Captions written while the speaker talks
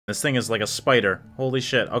This thing is like a spider. Holy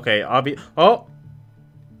shit. Okay, oh!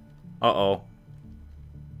 Uh-oh.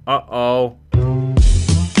 Uh-oh.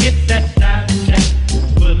 Get that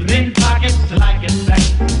Snapchat, put it in pockets like it's back.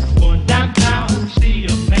 Going downtown, see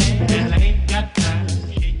a man, I ain't got time to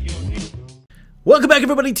shake your head. Welcome back,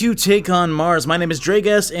 everybody, to Take on Mars. My name is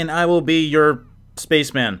Dragas, and I will be your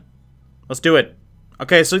spaceman. Let's do it.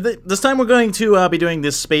 Okay, so this time we're going to be doing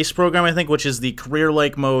this space program, I think, which is the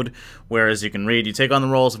career-like mode, where, as you can read, you take on the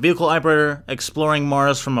role as a vehicle operator exploring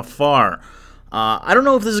Mars from afar. I don't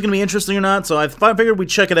know if this is going to be interesting or not, so I figured we'd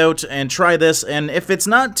check it out and try this, and if it's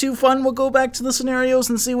not too fun, we'll go back to the scenarios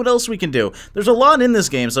and see what else we can do. There's a lot in this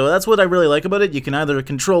game, so that's what I really like about it. You can either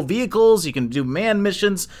control vehicles, you can do manned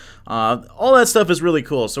missions, all that stuff is really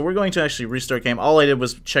cool. So we're going to actually restart game. All I did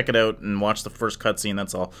was check it out and watch the first cutscene,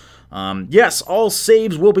 that's all. Yes, all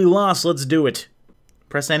saves will be lost, let's do it.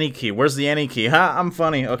 Press any key. Where's the any key? Ha, I'm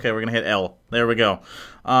funny. Okay, we're gonna hit L. There we go.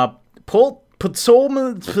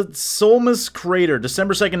 Ptolemaeus Crater,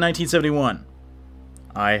 December 2nd, 1971.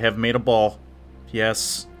 I have made a ball.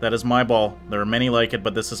 Yes, that is my ball. There are many like it,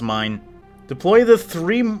 but this is mine. Deploy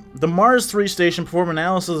the Mars 3 station, perform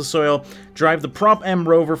analysis of the soil, drive the Prop M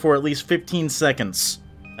rover for at least 15 seconds.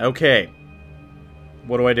 Okay.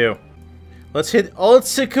 What do I do? Let's hit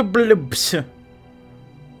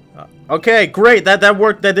okay, great. That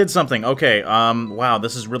worked. That did something. Okay. Wow,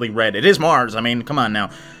 this is really red. It is Mars. I mean, come on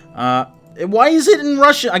now. Why is it in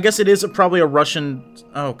Russian? I guess it is probably a Russian...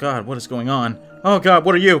 Oh god, what is going on? Oh god,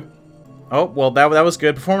 what are you? Oh, well, that was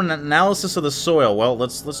good. Perform an analysis of the soil. Well,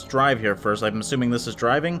 let's drive here first. I'm assuming this is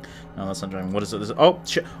driving? No, that's not driving. What is it? Oh,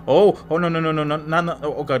 shit. Oh, no.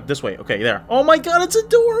 Oh god, this way. Okay, there. Oh my god, it's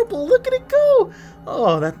adorable. Look at it go.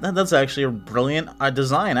 Oh, that's actually a brilliant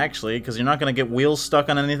design, actually, because you're not going to get wheels stuck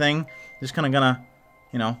on anything. You're just kind of going to,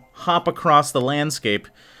 you know, hop across the landscape.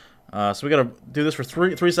 So we gotta do this for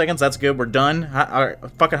three seconds. That's good. We're done.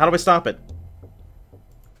 Fucking, how do I stop it?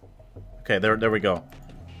 Okay, there we go.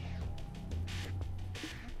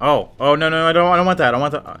 Oh, no, I don't want that. I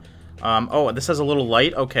want the. Oh, this has a little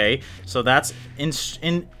light. Okay, so that's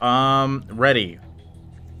ready.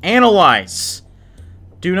 Analyze.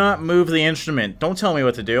 Do not move the instrument. Don't tell me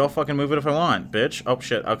what to do. I'll fucking move it if I want, bitch. Oh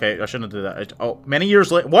shit. Okay, I shouldn't do that. Oh, many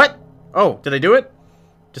years later. What? Oh, did I do it?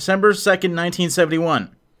 December 2nd,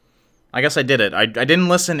 1971. I guess I did it. I didn't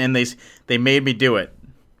listen, and they made me do it.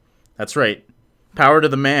 That's right. Power to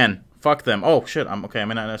the man. Fuck them. Oh shit. I'm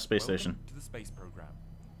in a space station. To the space program.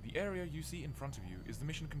 The area you see in front of you is the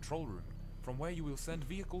mission control room, from where you will send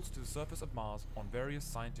vehicles to the surface of Mars on various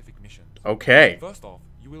scientific missions. Okay. First off,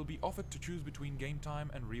 you will be offered to choose between game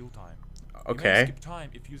time and real time. Okay. You may skip time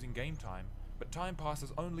if using game time, but time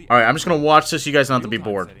passes only. Alright, I'm just gonna watch this. You guys don't have to be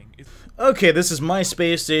bored. Okay, this is my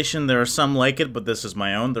space station. There are some like it, but this is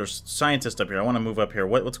my own. There's scientists up here. I want to move up here.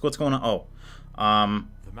 What's going on? Oh,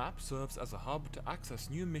 the map serves as a hub to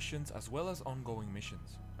access new missions as well as ongoing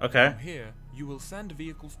missions. Okay. From here, you will send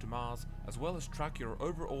vehicles to Mars as well as track your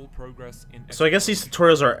overall progress in. So I guess these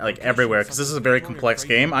tutorials are like everywhere because this is a very complex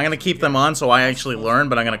game. I'm gonna keep them on so I actually learn,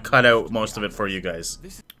 but I'm gonna cut out most of it for you guys.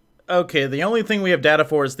 Okay, the only thing we have data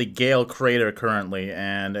for is the Gale crater currently,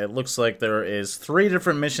 and it looks like there is 3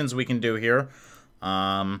 different missions we can do here.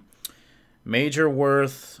 Major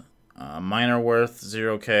worth, minor worth,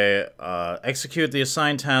 0K. Execute the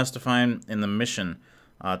assigned task defined in the mission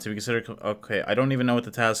to be considered. Okay, I don't even know what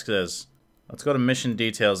the task is. Let's go to mission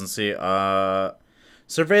details and see.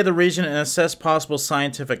 Survey the region and assess possible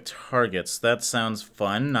scientific targets. That sounds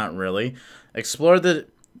fun. Not really. Explore the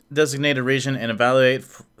designated region and evaluate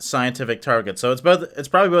scientific targets. So it's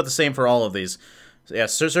probably about the same for all of these. So yeah,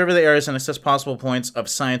 survey the areas and assess possible points of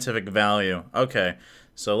scientific value. Okay,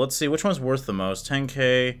 so let's see which one's worth the most.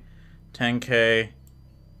 10K, 10K.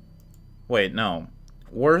 Wait, no.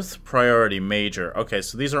 Worth, priority, major. Okay,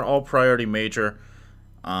 so these are all priority major,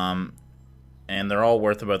 and they're all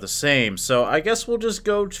worth about the same. So I guess we'll just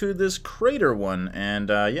go to this crater one, and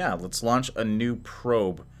yeah, let's launch a new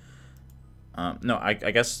probe. No, I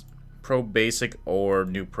guess probe basic or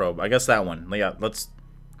new probe. I guess that one. Yeah,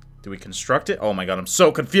 do we construct it? Oh my god, I'm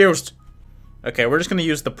so confused! Okay, we're just gonna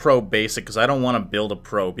use the probe basic because I don't want to build a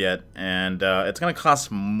probe yet. And it's gonna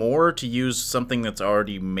cost more to use something that's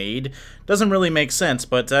already made. Doesn't really make sense,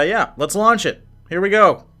 but yeah, let's launch it. Here we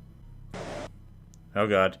go. Oh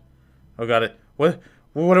god. Oh god, what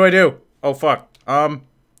do I do? Oh fuck. I'm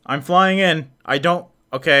flying in. I don't...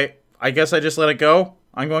 Okay, I guess I just let it go?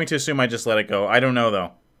 I'm going to assume I just let it go. I don't know,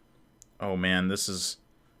 though. Oh, man, this is...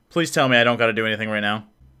 Please tell me I don't gotta do anything right now.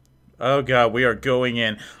 Oh, God, we are going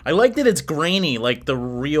in. I like that it's grainy, like a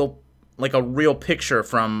real picture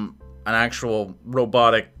from an actual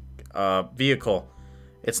robotic vehicle.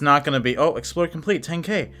 It's not gonna be... Oh, explore complete,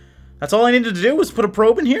 10K. That's all I needed to do was put a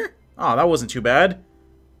probe in here? Oh, that wasn't too bad.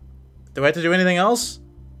 Do I have to do anything else?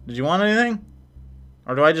 Did you want anything?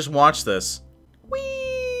 Or do I just watch this?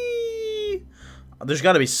 Whee! There's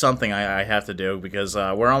gotta be something I have to do, because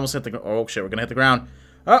we're almost hit the... Oh, shit, we're gonna hit the ground.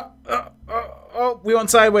 Oh, we went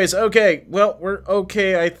sideways. Okay, well, we're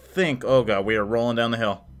okay, I think. Oh, God, we are rolling down the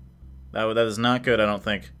hill. That is not good, I don't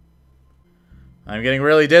think. I'm getting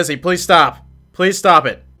really dizzy. Please stop. Please stop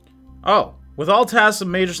it. Oh, with all tasks of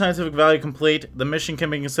major scientific value complete, the mission can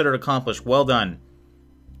be considered accomplished. Well done.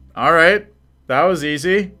 Alright, that was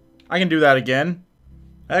easy. I can do that again.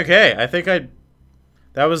 Okay, I think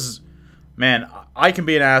that was... Man, I can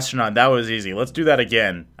be an astronaut. That was easy. Let's do that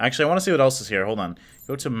again. Actually, I want to see what else is here. Hold on.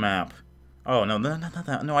 Go to map. Oh, no, not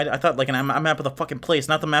that. No, I thought like a map of the fucking place,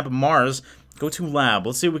 not the map of Mars. Go to lab.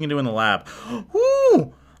 Let's see what we can do in the lab.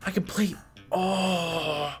 Woo! I can play...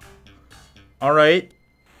 Oh. Alright.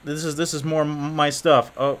 This is more my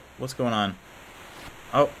stuff. Oh, what's going on?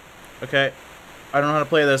 Oh, okay. I don't know how to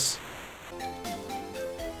play this.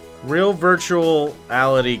 Real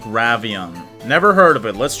virtuality gravium. Never heard of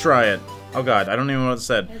it. Let's try it. Oh god, I don't even know what it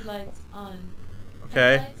said. Headlights on.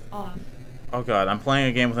 Okay. Headlights on. Oh god, I'm playing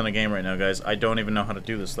a game within a game right now, guys. I don't even know how to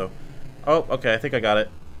do this, though. Oh, okay, I think I got it.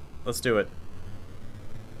 Let's do it.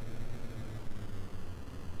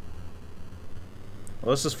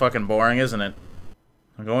 Well, this is fucking boring, isn't it?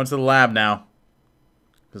 I'm going to the lab now.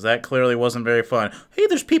 Because that clearly wasn't very fun. Hey,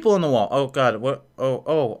 there's people on the wall. Oh, God. What?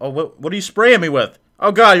 Oh, what are you spraying me with?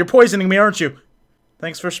 Oh, God, you're poisoning me, aren't you?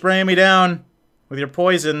 Thanks for spraying me down with your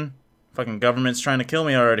poison. Fucking government's trying to kill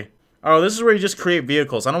me already. Oh, this is where you just create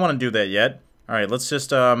vehicles. I don't want to do that yet. Alright, let's just,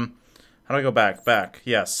 how do I go back? Back.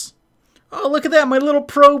 Yes. Oh, look at that. My little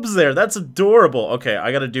probe's there. That's adorable. Okay,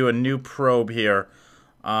 I gotta do a new probe here.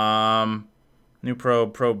 New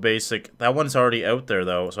probe basic. That one's already out there,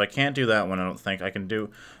 though, so I can't do that one, I don't think. I can do...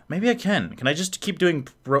 Maybe I can. Can I just keep doing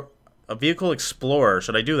a vehicle explorer?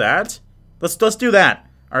 Should I do that? Let's do that.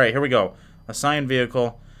 Alright, here we go. Assign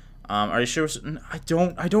vehicle. Are you sure? I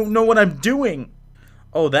don't know what I'm doing.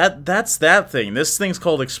 Oh, that's that thing. This thing's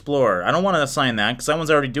called explorer. I don't want to assign that, because that one's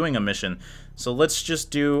already doing a mission. So let's just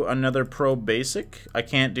do another probe basic. I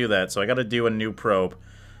can't do that, so I gotta do a new probe.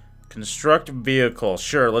 Construct vehicle.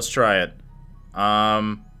 Sure, let's try it.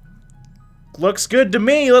 Looks good to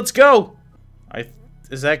me. Let's go.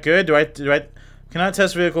 Is that good? Do I cannot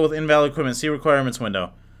test vehicle with invalid equipment. See requirements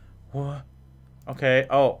window. What? Okay.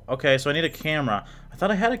 Oh, okay. So I need a camera. I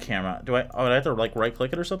thought I had a camera. Do I? Oh, I have to like right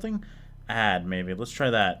click it or something? Add maybe. Let's try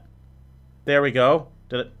that. There we go.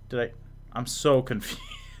 Did I? I'm so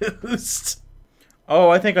confused. Oh,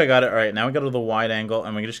 I think I got it. All right. Now we go to the wide angle,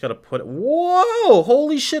 and we just gotta put it. Whoa!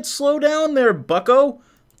 Holy shit! Slow down there, Bucko.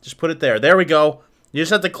 Just put it there. There we go. You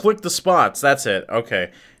just have to click the spots. That's it.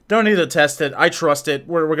 Okay. Don't need to test it. I trust it.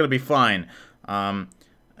 We're gonna be fine.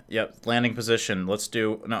 Yep. Landing position. Let's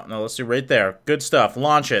do no. Let's do right there. Good stuff.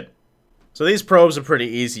 Launch it. So these probes are pretty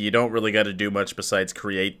easy. You don't really got to do much besides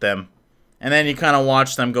create them, and then you kind of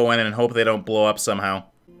watch them go in and hope they don't blow up somehow.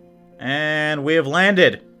 And we have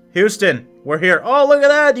landed. Houston, we're here. Oh, look at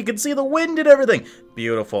that. You can see the wind and everything.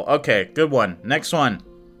 Beautiful. Okay. Good one. Next one.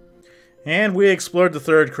 And we explored the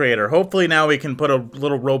third crater. Hopefully now we can put a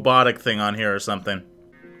little robotic thing on here or something.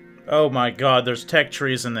 Oh my god, there's tech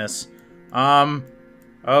trees in this.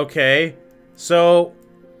 Okay. So,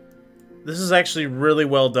 this is actually really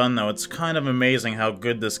well done, though. It's kind of amazing how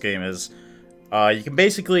good this game is. You can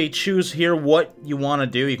basically choose here what you want to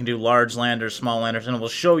do. You can do large landers, small landers, and it will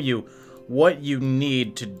show you what you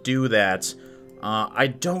need to do that. I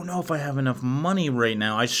don't know if I have enough money right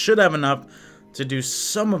now. I should have enough to do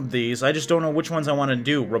some of these. I just don't know which ones I want to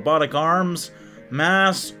do. Robotic arms,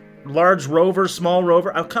 mass, large rover, small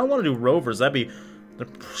rover. I kind of want to do rovers. That'd be...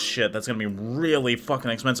 Shit, that's going to be really fucking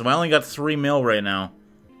expensive. I only got 3 mil right now.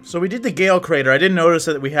 So we did the Gale Crater. I didn't notice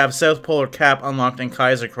that we have South Polar Cap unlocked and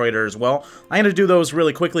Kaiser Crater as well. I'm going to do those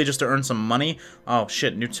really quickly just to earn some money. Oh,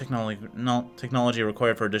 shit. New technology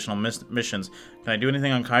required for additional missions. Can I do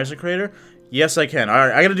anything on Kaiser Crater? Yes, I can.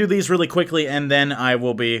 Alright, I gotta do these really quickly, and then I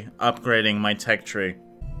will be upgrading my tech tree.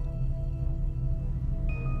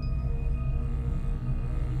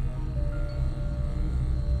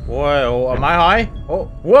 Whoa, am I high? Oh,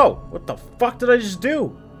 whoa! What the fuck did I just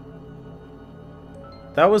do?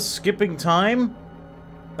 That was skipping time?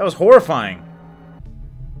 That was horrifying.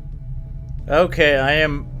 Okay, I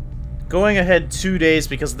am going ahead 2 days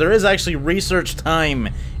because there is actually research time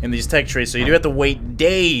in these tech trees, so you do have to wait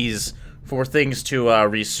days for things to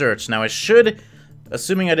research. Now I should,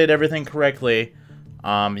 assuming I did everything correctly,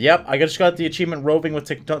 Yep, I just got the achievement roving with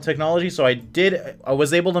technology, so I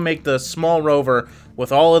was able to make the small rover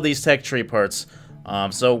with all of these tech tree parts.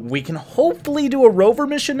 So we can hopefully do a rover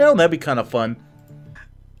mission now. That'd be kind of fun.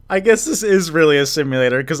 I guess this is really a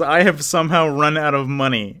simulator, because I have somehow run out of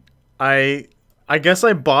money. I guess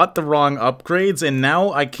I bought the wrong upgrades, and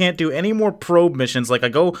now I can't do any more probe missions. Like,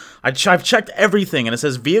 I've checked everything, and it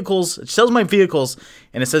says vehicles, it tells my vehicles,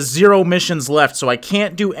 and it says 0 missions left, so I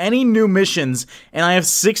can't do any new missions, and I have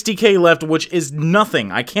 60k left, which is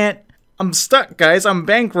nothing. I'm stuck, guys. I'm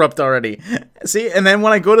bankrupt already. See? And then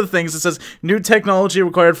when I go to things, it says, new technology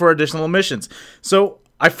required for additional missions. So,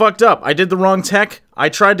 I fucked up. I did the wrong tech. I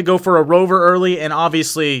tried to go for a rover early, and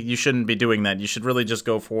obviously, you shouldn't be doing that. You should really just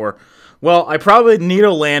go for... Well, I probably need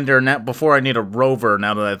a lander before I need a rover,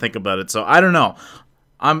 now that I think about it. So, I don't know.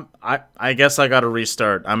 I guess I gotta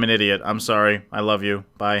restart. I'm an idiot. I'm sorry. I love you.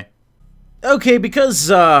 Bye. Okay,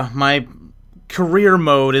 because, my career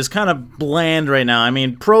mode is kind of bland right now. I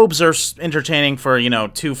mean, probes are entertaining for, you know,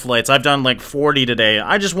 2 flights. I've done like 40 today.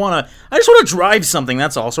 I just wanna drive something,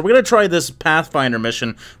 that's all. So we're gonna try this Pathfinder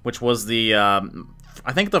mission, which was the,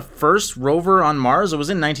 I think the first rover on Mars. It was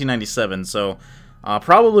in 1997, so,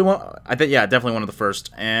 probably one, yeah, definitely one of the first.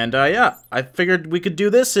 And, yeah, I figured we could do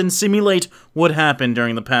this and simulate what happened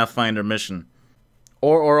during the Pathfinder mission.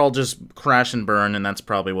 Or I'll just crash and burn, and that's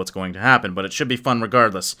probably what's going to happen, but it should be fun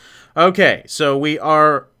regardless. Okay, so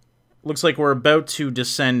looks like we're about to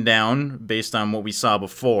descend down, based on what we saw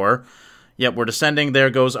before. Yep, we're descending. There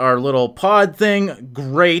goes our little pod thing.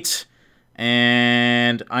 Great.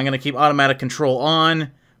 And I'm going to keep automatic control on,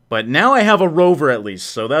 but now I have a rover at least,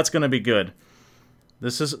 so that's going to be good.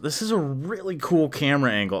 This is a really cool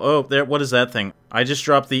camera angle. Oh, there, what is that thing? I just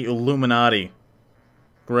dropped the Illuminati.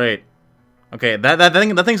 Great. Okay, that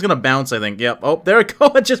thing's gonna bounce, I think. Yep. Oh, there it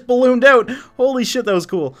goes. It just ballooned out. Holy shit, that was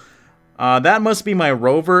cool. That must be my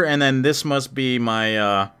rover, and then this must be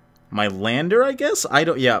my my lander, I guess.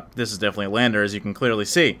 Yeah, this is definitely a lander, as you can clearly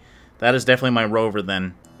see. That is definitely my rover,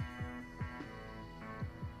 then.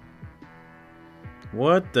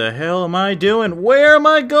 What the hell am I doing? Where am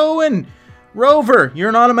I going? Rover, you're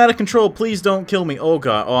in automatic control. Please don't kill me. Oh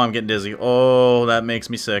god. Oh, I'm getting dizzy. Oh, that makes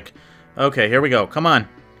me sick. Okay, here we go. Come on.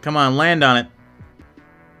 Come on, land on it.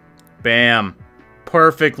 Bam.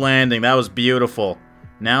 Perfect landing. That was beautiful.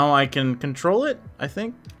 Now I can control it, I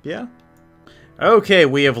think. Yeah. Okay,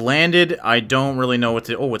 we have landed. I don't really know what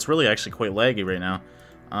to... Oh, it's really actually quite laggy right now.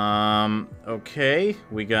 Okay.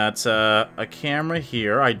 We got a camera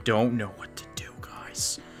here. I don't know what to do,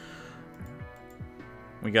 guys.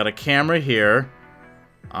 We got a camera here.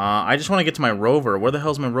 I just want to get to my rover. Where the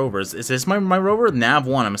hell's my rover? Is this my rover? Nav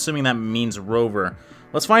 1. I'm assuming that means rover.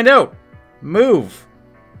 Let's find out. Move.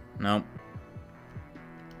 Nope.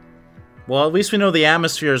 Well, at least we know the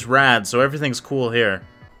atmosphere is rad, so everything's cool here.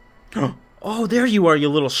 Oh, there you are, you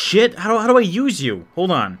little shit. How do I use you?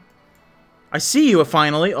 Hold on. I see you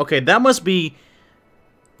finally. Okay, that must be...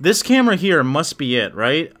 This camera here must be it,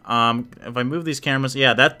 right? If I move these cameras...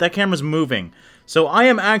 Yeah, that camera's moving. So I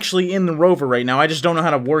am actually in the rover right now. I just don't know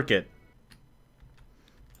how to work it.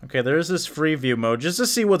 Okay, there's this free view mode, just to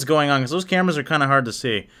see what's going on, because those cameras are kind of hard to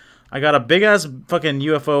see. I got a big-ass fucking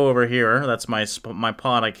UFO over here. That's my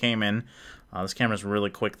pod I came in. This camera's really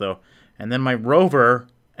quick, though. And then my rover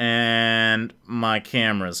and my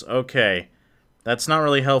cameras. Okay. That's not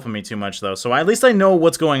really helping me too much, though. So at least I know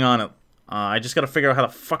what's going on. I just gotta figure out how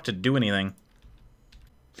the fuck to do anything.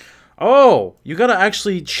 Oh! You gotta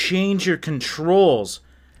actually change your controls.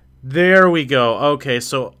 There we go. Okay,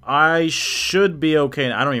 so I should be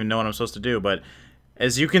okay. I don't even know what I'm supposed to do, but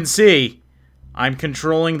as you can see, I'm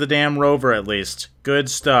controlling the damn rover at least. Good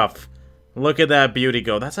stuff. Look at that beauty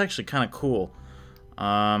go. That's actually kind of cool.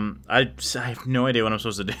 I have no idea what I'm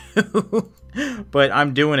supposed to do. But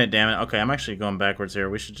I'm doing it, damn it. Okay, I'm actually going backwards here.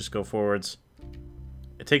 We should just go forwards.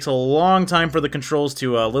 It takes a long time for the controls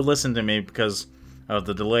to listen to me because of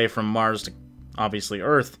the delay from Mars to, obviously,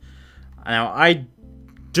 Earth. Now, I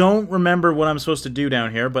don't remember what I'm supposed to do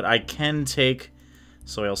down here, but I can take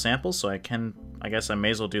soil samples, so I guess I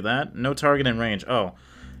may as well do that. No target in range. Oh.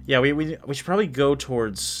 Yeah, we should probably go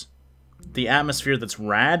towards the atmosphere that's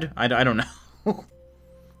rad. I don't know.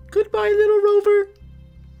 Goodbye, little rover.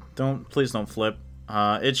 Please don't flip.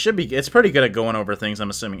 It's pretty good at going over things, I'm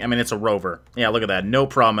assuming. I mean, it's a rover. Yeah, look at that. No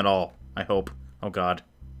problem at all, I hope. Oh, God.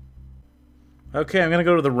 Okay, I'm gonna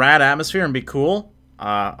go to the rad atmosphere and be cool.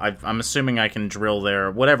 I'm assuming I can drill there,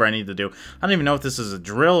 whatever I need to do. I don't even know if this is a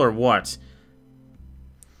drill or what.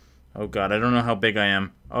 Oh, God, I don't know how big I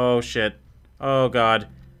am. Oh, shit. Oh, God.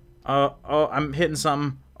 Oh, I'm hitting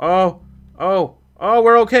something. Oh,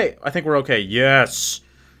 we're okay. I think we're okay. Yes.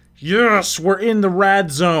 Yes, we're in the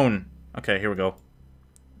rad zone. Okay, here we go.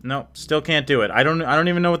 Nope, still can't do it. I don't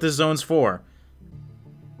even know what this zone's for.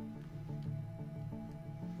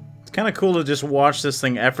 It's kind of cool to just watch this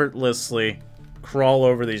thing effortlessly crawl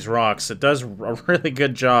over these rocks. It does a really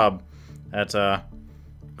good job at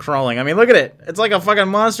crawling. I mean, look at it. It's like a fucking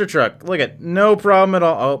monster truck. Look at, no problem at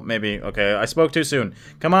all. Oh, maybe. Okay, I spoke too soon.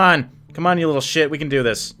 Come on. Come on, you little shit. We can do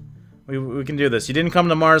this. We can do this. You didn't come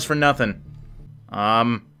to Mars for nothing.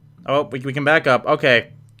 Oh, we can back up.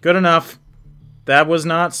 Okay, good enough. That was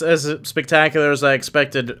not as spectacular as I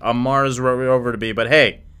expected a Mars rover to be, but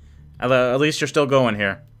hey, at least you're still going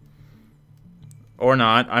here. Or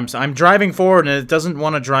not. I'm driving forward and it doesn't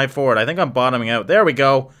want to drive forward. I think I'm bottoming out. There we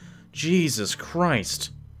go. Jesus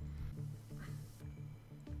Christ.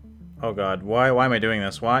 Oh god, why am I doing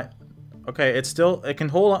this? Why? Okay, it can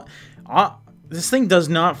hold on. This thing does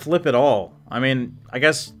not flip at all. I mean, I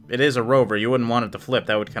guess it is a rover. You wouldn't want it to flip.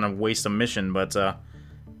 That would kind of waste a mission, but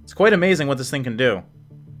it's quite amazing what this thing can do.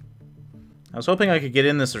 I was hoping I could get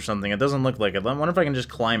in this or something. It doesn't look like it. I wonder if I can just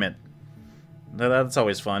climb it. That's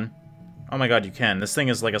always fun. Oh my god, you can. This thing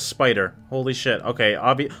is like a spider. Holy shit. Okay,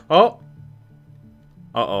 oh!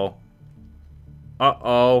 Uh-oh.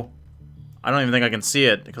 Uh-oh. I don't even think I can see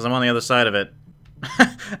it, because I'm on the other side of it.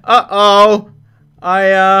 Uh-oh!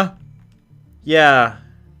 Yeah.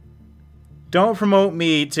 Don't promote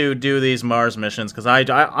me to do these Mars missions, because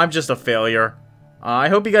I'm just a failure. I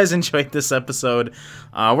hope you guys enjoyed this episode.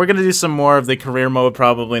 We're gonna do some more of the career mode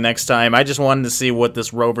probably next time. I just wanted to see what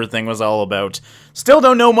this rover thing was all about. Still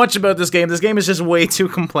don't know much about this game. This game is just way too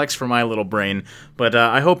complex for my little brain. But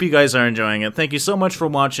I hope you guys are enjoying it. Thank you so much for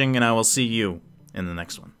watching, and I will see you in the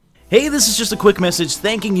next one. Hey, this is just a quick message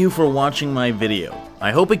thanking you for watching my video.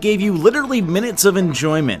 I hope it gave you literally minutes of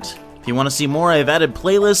enjoyment. If you want to see more, I've added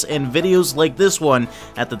playlists and videos like this one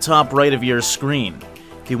at the top right of your screen.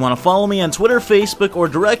 If you want to follow me on Twitter, Facebook, or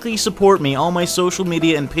directly support me, all my social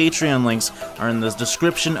media and Patreon links are in the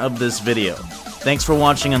description of this video. Thanks for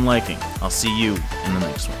watching and liking. I'll see you in the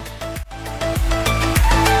next one.